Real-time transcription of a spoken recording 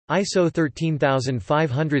ISO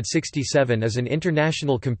 13567 is an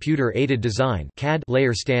international computer-aided design (CAD)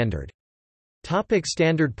 layer standard.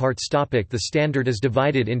 Standard parts. The standard is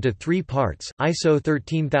divided into three parts: ISO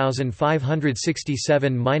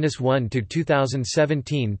 13567-1 to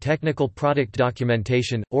 2017 Technical Product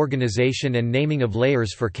Documentation, Organization and Naming of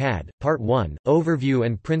Layers for CAD. Part 1, Overview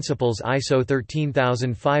and Principles. ISO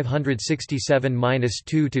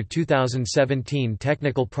 13567-2 to 2017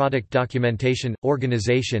 Technical Product Documentation,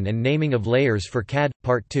 Organization and Naming of Layers for CAD.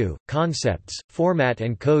 Part 2, Concepts, Format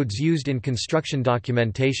and Codes used in Construction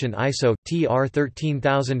Documentation. ISO TR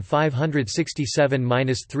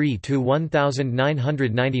 13567-3 to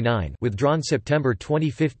 1999, withdrawn September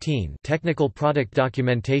 2015. Technical Product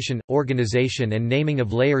Documentation, Organization and Naming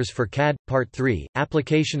of Layers for CAD. Part 3,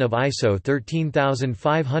 Application of ISO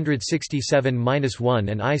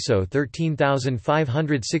 13567-1 and ISO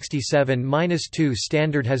 13567-2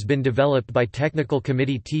 standard has been developed by Technical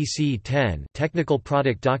Committee TC10 Technical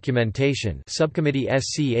Product Documentation, Subcommittee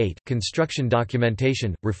SC8 Construction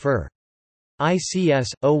Documentation, refer. ICS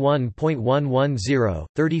 01.110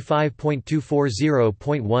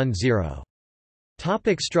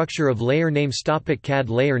 35.240.10. Structure of layer names. CAD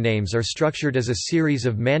layer names are structured as a series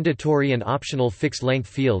of mandatory and optional fixed-length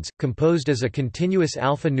fields, composed as a continuous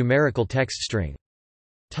alpha-numerical text string.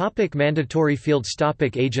 Mandatory fields.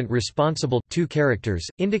 Agent responsible 2 characters,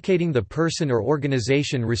 indicating the person or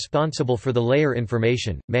organization responsible for the layer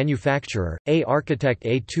information. Manufacturer: A. Architect.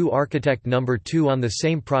 A2 Architect. Number 2 on the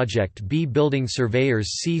same project. B. Building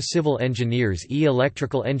surveyors. C. Civil engineers. E.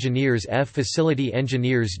 Electrical engineers. F. Facility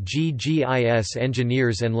engineers. G. GIS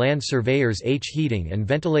engineers and land surveyors. H. Heating and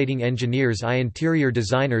ventilating engineers. I. Interior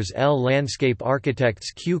designers. L. Landscape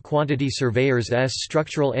architects. Q. Quantity surveyors. S.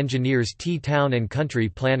 Structural engineers. T. Town and country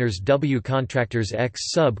planners. W. Contractors.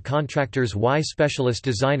 X. Sub-contractors. Y. Specialist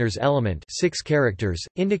designers. Element 6 characters,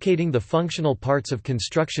 indicating the functional parts of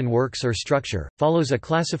construction works or structure, follows a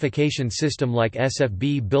classification system like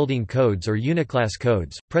SFB building codes or Uniclass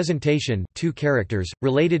codes. Presentation 2 characters,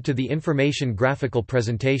 related to the information graphical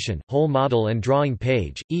presentation, whole model and drawing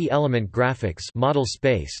page. E. Element graphics model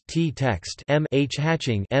space. T. Text. M. H.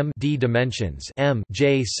 Hatching. M. D. Dimensions. M.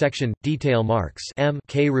 J. Section, detail marks. M.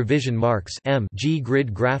 K. Revision marks. M. G.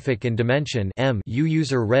 Grid graphic and dimension. M. U.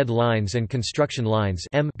 User red lines and construction lines.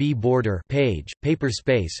 M. B. Border page, paper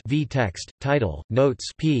space. V. Text, title, notes.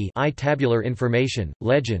 P. I. Tabular information,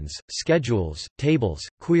 legends, schedules, tables,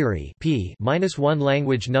 query. P. -1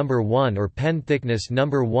 language number 1 or pen thickness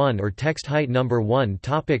number 1 or text height number 1.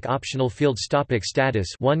 Optional fields.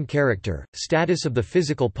 Status 1 character, status of the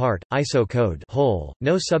physical part, ISO code whole,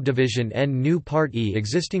 no subdivision. N. New part. E.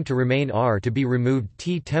 Existing to remain. R. To be removed.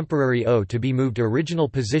 T. Temporary. O. To be moved. Original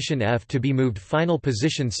position. F. To be moved. Final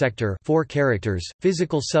position. Sector 4 characters,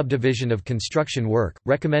 physical subdivision of construction work,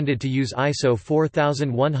 recommended to use ISO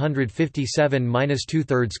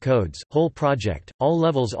 4157-2/3 codes, whole project, all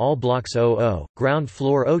levels, all blocks. 00, ground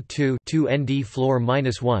floor. 02, 2 ND floor.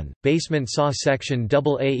 -1, basement. SAW section.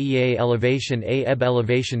 AAEA elevation. A. EB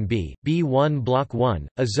elevation. B. B1 block 1,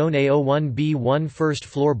 a zone. A01 B1 first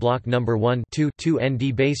floor block number 1 2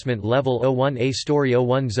 ND basement level. 01 A story.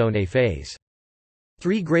 01 zone. A phase.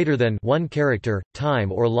 3 greater than 1 character,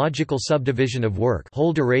 time or logical subdivision of work,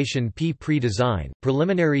 whole duration. P. Pre-design,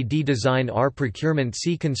 preliminary. D. Design. R. Procurement.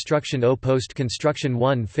 C. Construction. O. Post-construction.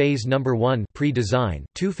 1 phase number 1 pre-design,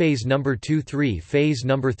 2 phase number 2 3 phase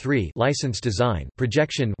number 3 license design.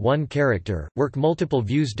 Projection 1 character, work multiple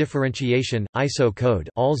views. Differentiation, ISO code,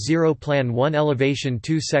 all 0 plan 1 elevation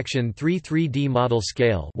 2 section 3 3D model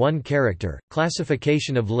scale 1 character,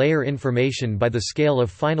 classification of layer information by the scale of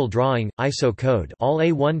final drawing, ISO code, all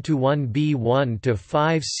A1 to 1 B1 to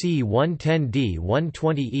 5 C110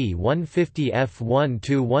 D120 E150 F1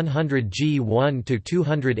 to 100 G1 to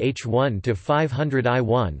 200 H1 to 500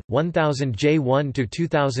 I1 1000 J1 to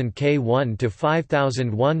 2000 K1 to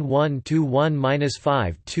 5000 11 to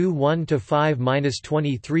 1-5 to 1 to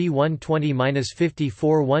 5-23 120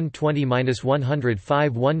 54 120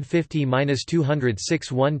 105 150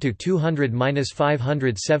 206 1 to 200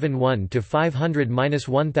 507 1 to 500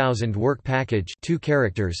 1000 work package 2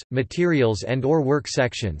 characters, materials and or work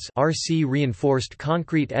sections. RC reinforced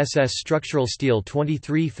concrete. SS structural steel.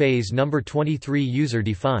 23 phase number 23 user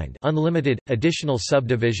defined unlimited, additional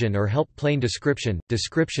subdivision or help plane. Description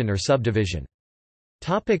or subdivision.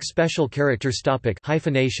 Special characters.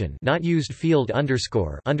 Hyphenation not used. Field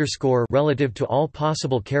underscore relative to all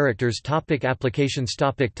possible characters. Applications.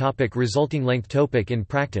 Resulting length. In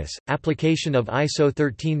practice, application of ISO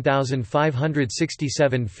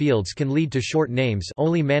 13567 fields can lead to short names,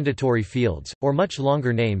 only mandatory fields, or much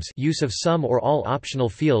longer names, use of some or all optional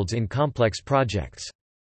fields in complex projects.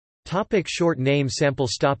 Topic short name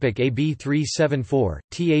samples. Topic AB374,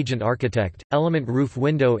 T agent architect, element roof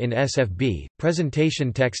window in SFB,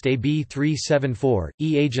 presentation text. AB374,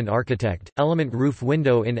 E agent architect, element roof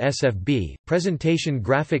window in SFB, presentation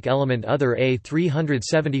graphic element other.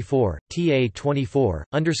 A374, TA24,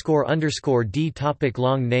 __D. Topic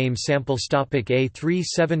long name samples. Topic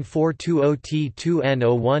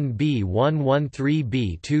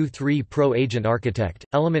A37420T2N01B113B23 Pro agent architect,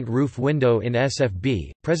 element roof window in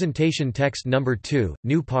SFB, presentation text number 2,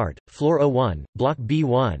 new part, floor 01, block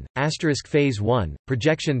B1, asterisk phase 1,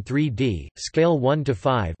 projection 3D, scale 1 to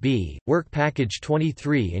 5 B, work package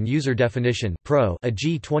 23 and user definition Pro a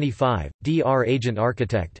G25, DR agent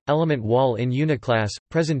architect, element wall in Uniclass,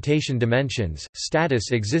 presentation dimensions,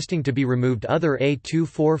 status existing to be removed other.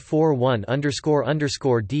 A2441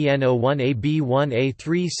 __DN01 AB1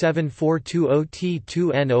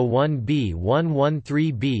 A37420T2N01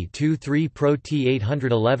 B113B23 Pro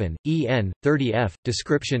T811 EN 30F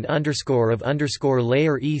description _of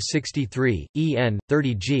layer E63 EN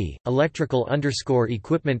 30G electrical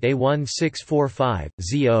equipment A1645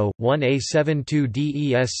 ZO 1A72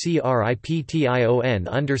 DESCRIPTION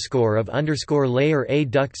 _ of layer A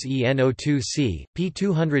ducts EN02C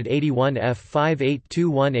P281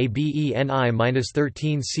 F5821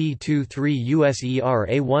 ABENI-13C23 USER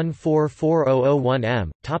A144001M.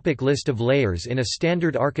 Topic list of layers in a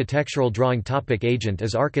standard architectural drawing. Topic agent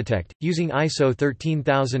as architect, using ISO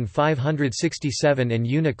 13567 and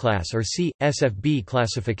Uniclass or C. SFB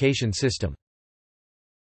classification system.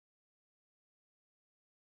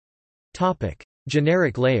 Topic: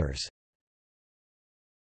 generic layers.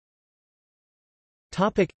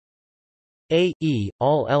 Topic: A E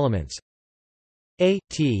all elements. A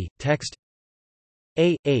T text.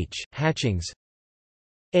 A H hatchings.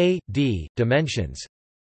 A D dimensions.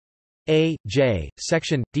 A J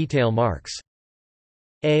section detail marks.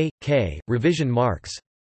 A K revision marks.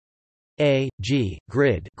 A G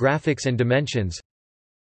grid graphics and dimensions.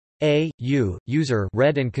 A U user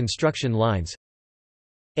read and construction lines.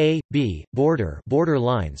 A B border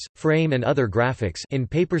lines, frame and other graphics in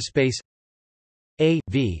paper space. A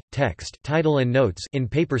V text title and notes in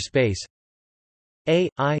paper space. A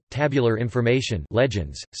I tabular information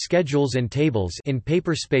legends, schedules and tables in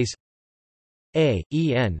paper space. A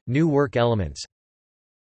EN new work elements.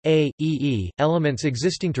 A EE elements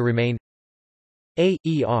existing to remain. A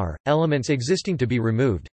ER elements existing to be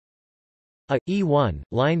removed. A E1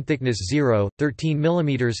 line thickness 0 13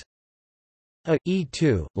 mm. A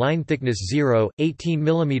E2 line thickness 0 18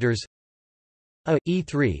 mm. A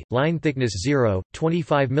E3 line thickness 0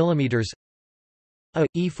 25 mm. A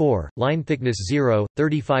E4 line thickness 0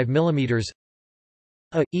 35 mm.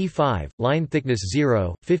 A E5 line thickness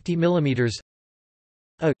 0 50 mm.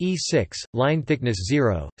 A E6 line thickness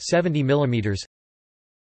 0 70 mm.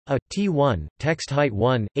 A T1 text height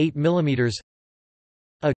 1 8 mm.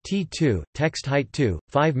 A T2 text height 2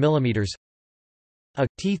 5 mm. A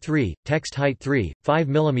T3 text height 3 5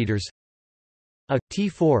 mm. A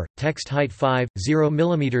T4 text height 5 0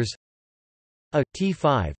 mm. A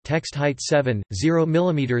T5 text height 7 0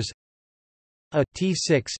 mm. A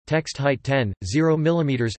T6 text height 10 0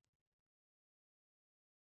 mm.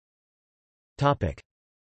 Topic: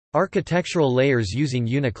 architectural layers using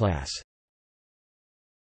Uniclass.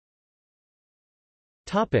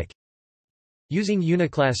 Topic: using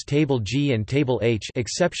Uniclass Table G and Table H,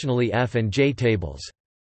 exceptionally F and J tables.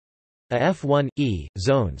 A F1E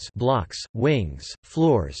zones, blocks, wings,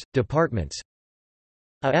 floors, departments.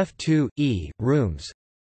 A F2E rooms.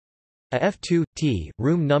 A F2T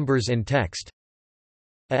room numbers and text.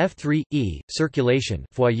 A F3E circulation,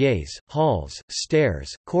 foyers, halls,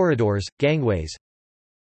 stairs, corridors, gangways.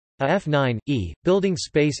 A F9E building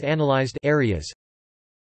space analyzed areas.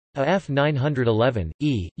 A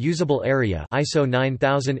F911E usable area ISO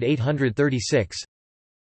 9836.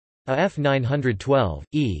 A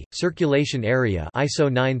F912E circulation area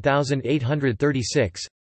ISO 9836.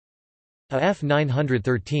 A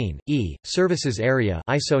F913E services area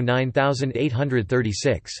ISO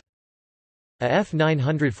 9836. A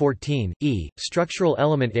F914E structural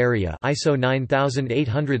element area ISO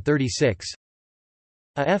 9836.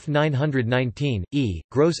 A F919E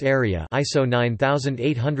gross area ISO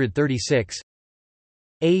 9836.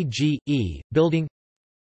 A G-E building.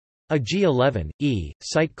 A G11E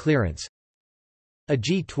site clearance. A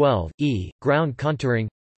G12E ground contouring.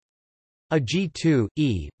 A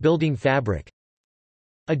G2E building fabric.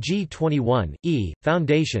 A G21E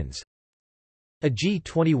foundations. A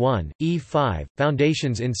G21E5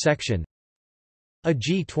 foundations in section. A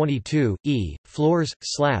G22E floors,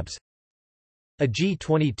 slabs. A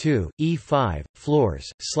G22E5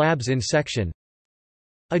 floors, slabs in section.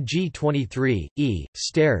 A G23, E,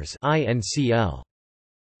 stairs INCL.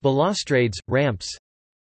 Balustrades, ramps.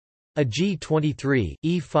 A G23,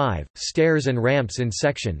 E5, stairs and ramps in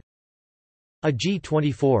section. A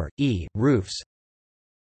G24, E, roofs.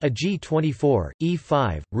 A G24,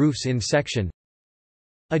 E5, roofs in section.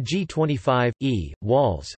 A G25, E,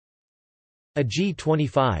 walls. A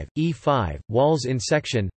G25, E5, walls in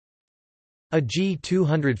section. A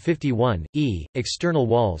G251, E, external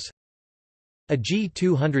walls. A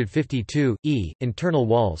G252, E, internal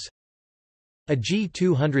walls. A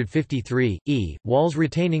G253, E, walls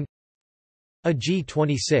retaining. A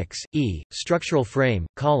G26, E, structural frame,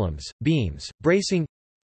 columns, beams, bracing.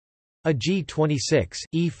 A G26,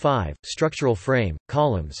 E5, structural frame,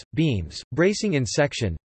 columns, beams, bracing in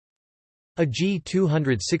section. A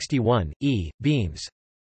G261, E, beams.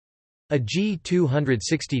 A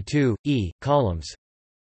G262, E, columns.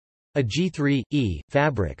 A G3, E,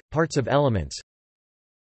 fabric, parts of elements.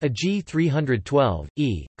 A G312,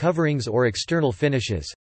 E, coverings or external finishes.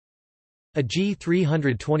 A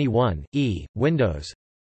G321, E, windows.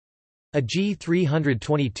 A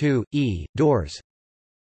G322, E, doors.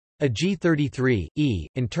 A G33, E,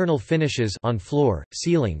 internal finishes on floor,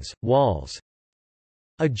 ceilings, walls.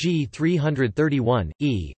 A G331,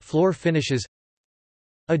 E, floor finishes.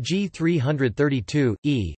 A G332,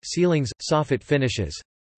 E, ceilings, soffit finishes.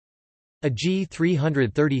 A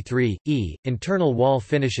G333, E, internal wall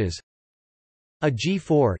finishes. A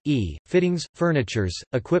G4, E, fittings, furnitures,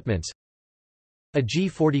 equipments. A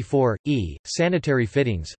G44, E, sanitary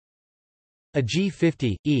fittings. A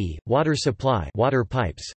G50, E, water supply, water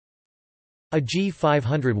pipes. A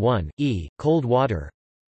G501, E, cold water.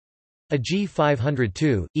 A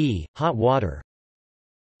G502, E, hot water.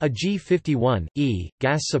 A G51, E,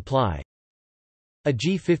 gas supply. A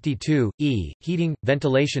G52, E, heating,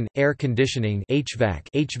 ventilation, air conditioning HVAC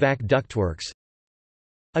ductworks.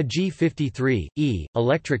 A G53, E,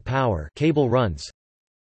 electric power cable runs.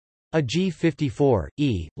 A G54,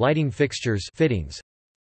 E, lighting fixtures fittings.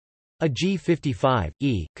 A G55,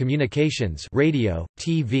 E, communications radio,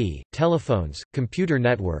 TV, telephones, computer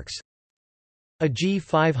networks. A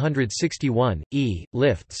G561, E,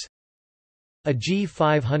 lifts. A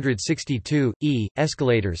G562, E,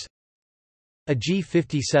 escalators. A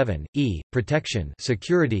G57, E, protection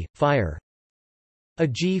security, fire. A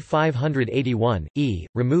G581, E,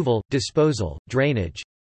 removal, disposal, drainage.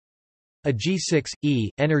 A G6,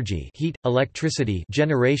 E, energy heat, electricity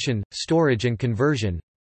generation, storage and conversion.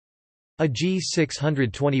 A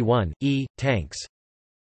G621, E, tanks.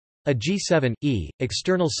 A G7, E,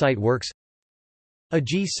 external site works. A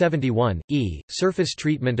G71, E, surface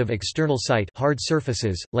treatment of external site hard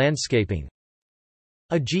surfaces, landscaping.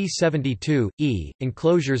 A G72, E,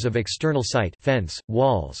 enclosures of external site fence,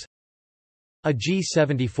 walls. A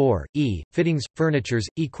G74, E, fittings, furnitures,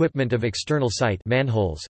 equipment of external site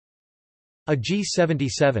manholes. A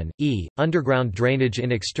G77, E, underground drainage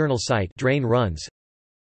in external site drain runs.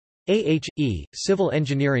 AH-E, civil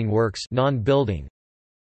engineering works non-building.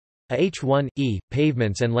 AH-1, E,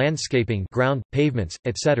 pavements and landscaping ground, pavements,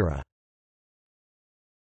 etc.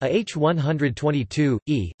 AH-122,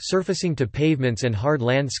 E, surfacing to pavements and hard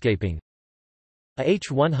landscaping.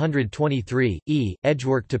 AH-123, E,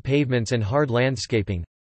 edgework to pavements and hard landscaping.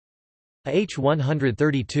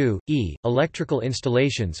 AH-132, E, electrical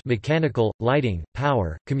installations mechanical, lighting,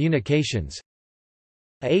 power, communications.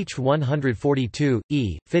 AH-142,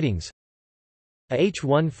 E, fittings.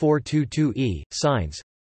 AH-1422E, signs.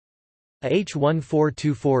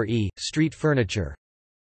 AH-1424E, street furniture.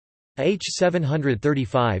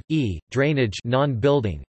 AH-735, E, drainage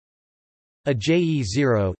non-building. A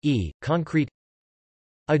JE0, E, concrete.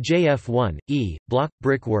 A JF1, E, block,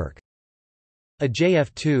 brickwork. A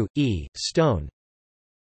JF2, E, stone.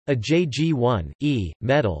 A JG1, E,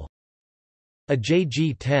 metal. A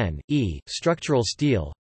JG10, E, structural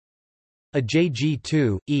steel. A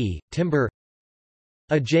JG2, E, timber.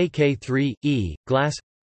 A JK3, E, glass.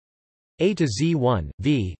 A to Z1,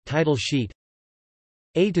 V, title sheet.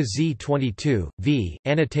 A to Z22, V,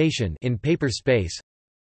 annotation in paper space.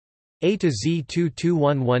 A to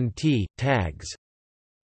Z2211T, tags.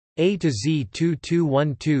 A to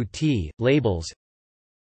Z2212T, labels.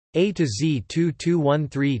 A to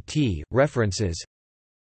Z2213T, references.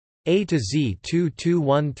 A to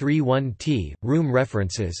Z22131T, room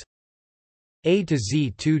references. A to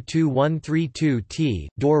Z22132T,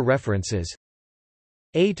 door references.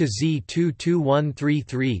 A to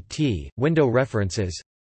Z22133T, window references.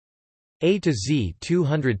 A to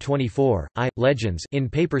Z224, I, legends in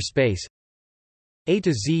paper space. A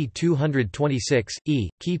to Z226, E,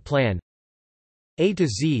 key plan. A to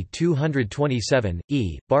Z227,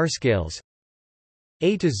 E, bar scales.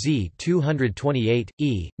 A to Z 228,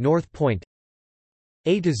 E, North Point.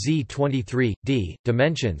 A to Z 23, D,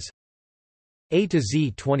 Dimensions. A to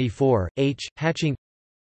Z 24, H, Hatching.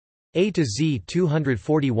 A to Z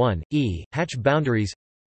 241, E, Hatch Boundaries.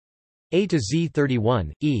 A to Z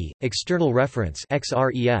 31, E, External Reference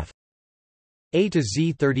XREF. A to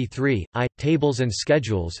Z 33, I, Tables and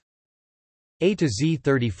Schedules. A to Z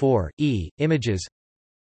 34, E, Images.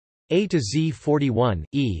 A to Z 41,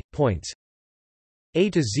 E, Points. A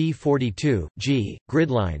to Z 42, G,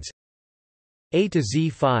 Gridlines. A to Z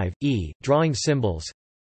 5, E, Drawing Symbols.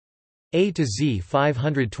 A to Z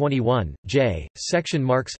 521, J, Section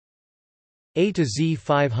Marks. A to Z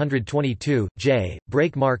 522, J,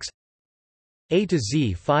 Break Marks. A to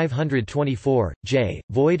Z 524, J,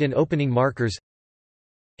 Void and Opening Markers.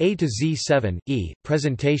 A to Z 7, E,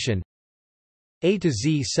 Presentation. A to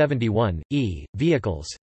Z 71, E, Vehicles.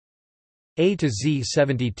 A to Z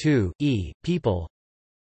 72, E, People.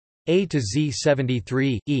 A to Z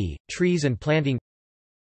 73, E, Trees and Planting.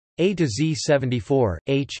 A to Z 74,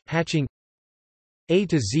 H, Hatching. A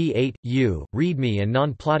to Z 8, U, Readme and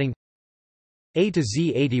Non-plotting. A to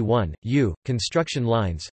Z 81, U, Construction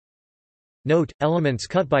Lines. Note, elements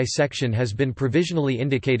cut by section has been provisionally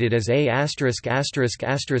indicated as A*******,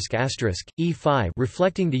 E5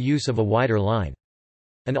 reflecting the use of a wider line.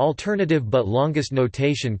 An alternative but longest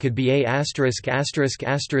notation could be A*******,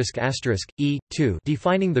 E2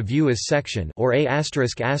 defining the view as section, or A******,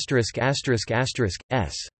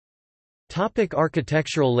 S. Topic: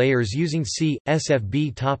 architectural layers using C.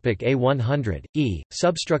 SFB. Topic: A100, E,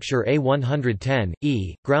 substructure A110,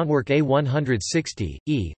 E, groundwork A160,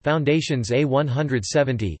 E, foundations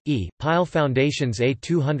A170, E, pile foundations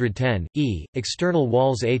A210, E, external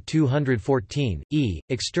walls A214, E,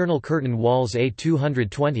 external curtain walls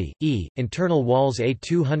A220, E, internal walls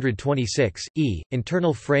A226, E,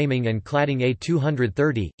 internal framing and cladding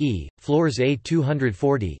A230, E, floors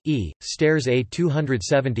A240, E, stairs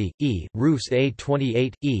A270, E, roofs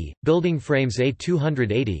A28, E, building frames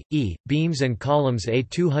A280, E, beams and columns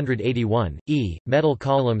A281, E, metal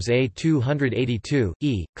columns A282,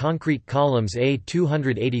 E, concrete columns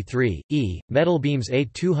A283, E, metal beams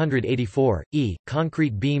A284, E,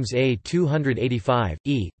 concrete beams A285,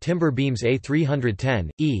 E, timber beams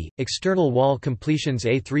A310, E, external wall completions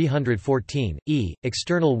A314, E,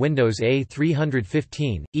 external windows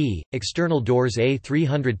A315, E, external doors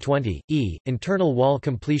A320, E, internal wall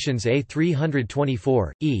completions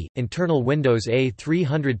A324, E, internal windows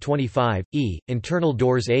A325, E, internal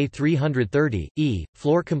doors A330, E,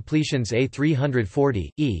 floor completions A340,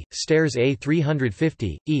 E, stairs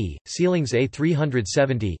A350, E, ceilings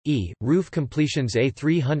A370, E, roof completions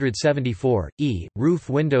A374, E, roof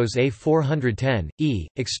windows A410, E,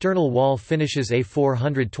 external wall finishes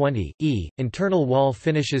A420, E, internal wall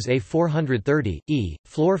finishes A430, E,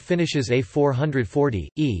 floor finishes A440,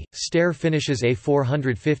 E, stair finishes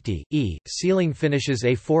A450, E, ceiling finishes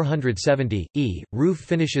A470, E, roof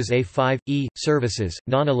finishes A5, E, services,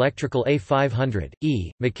 non-electrical A500,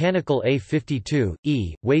 E, mechanical A52,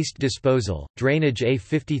 E, waste disposal, drainage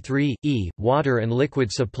A53, E, water and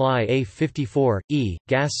liquid supply A54, E,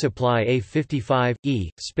 gas supply A55, E,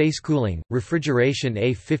 space cooling, refrigeration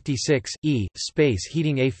A56, E, space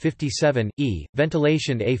heating A57, E,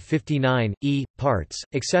 ventilation A59, E, parts,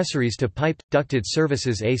 accessories to piped, ducted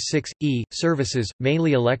services A6, E, services,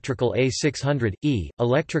 mainly electrical A600, E,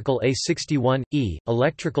 electrical A61, E,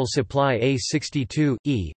 electrical supply A62,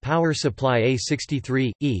 E, power supply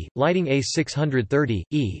A63, E, lighting A630,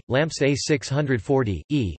 E, lamps A640,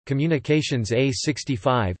 E, communications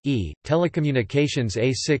A65, E, telecommunications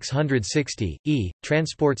A660, E,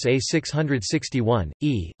 transports A661,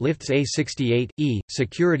 E, lifts A68, E,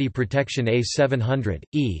 security protection A700,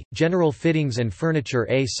 E, general fittings and furniture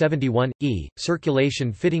A71, E,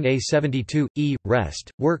 circulation fitting A72, E,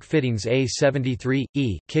 rest, work fittings A73,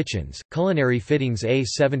 E, kitchens, culinary fittings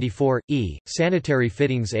A74, E, sanitary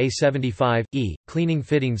fittings A75, E, cleaning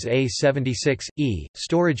fittings A76, E,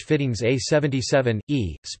 storage fittings A77,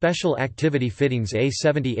 E, special activity fittings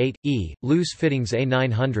A78, E, loose fittings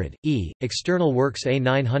A900, E, external works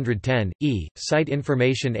A910, E, site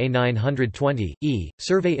information A920, E,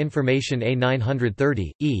 survey information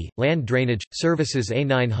A930, E, land drainage, services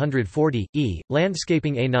A940, E,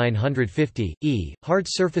 landscaping A950, E, hard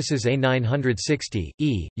surface Offices A960,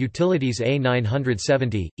 E, Utilities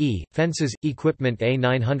A970, E, Fences, Equipment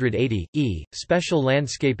A980, E, Special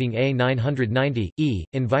Landscaping A990, E,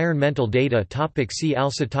 Environmental Data. See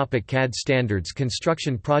also CAD Standards.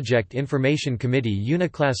 Construction Project Information Committee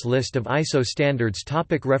Uniclass List of ISO standards.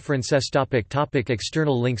 References.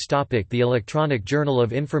 External links. The Electronic Journal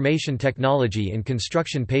of Information Technology in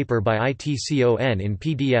Construction paper by ITCON in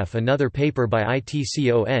PDF. Another paper by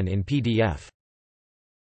ITCON in PDF.